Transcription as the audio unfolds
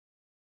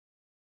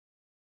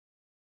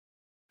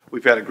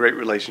We've had a great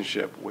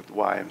relationship with the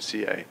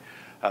YMCA.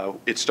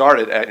 It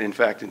started, in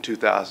fact, in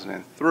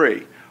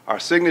 2003. Our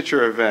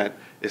signature event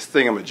is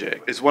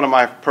Thingamajig. It's one of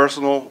my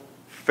personal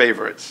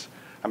favorites.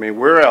 I mean,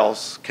 where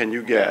else can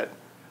you get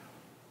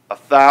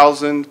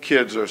 1,000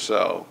 kids or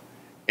so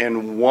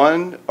in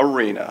one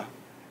arena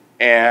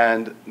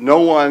and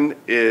no one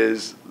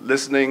is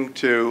listening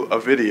to a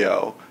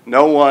video,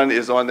 no one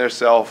is on their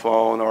cell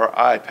phone or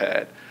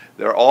iPad.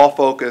 They're all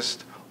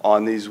focused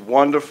on these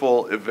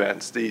wonderful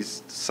events,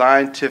 these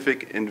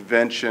scientific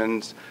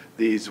inventions,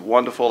 these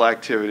wonderful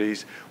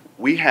activities.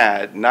 We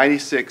had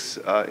 96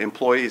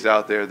 employees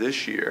out there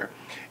this year,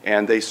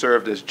 and they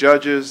served as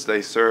judges,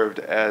 they served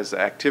as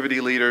activity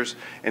leaders,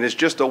 and it's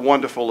just a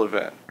wonderful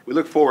event. We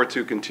look forward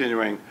to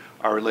continuing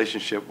our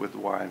relationship with the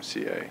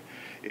YMCA.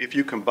 If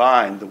you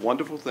combine the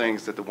wonderful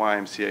things that the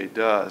YMCA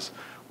does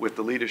with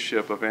the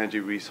leadership of Angie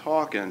Reese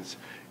Hawkins,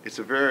 it's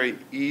a very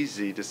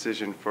easy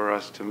decision for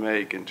us to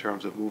make in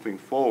terms of moving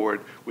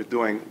forward with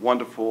doing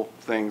wonderful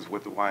things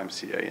with the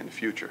YMCA in the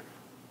future.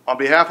 On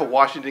behalf of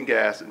Washington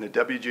Gas and the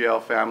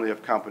WGL family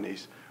of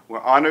companies, we're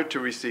honored to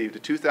receive the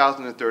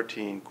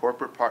 2013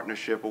 Corporate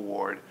Partnership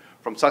Award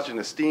from such an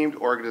esteemed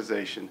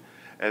organization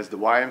as the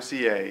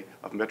YMCA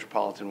of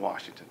Metropolitan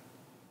Washington.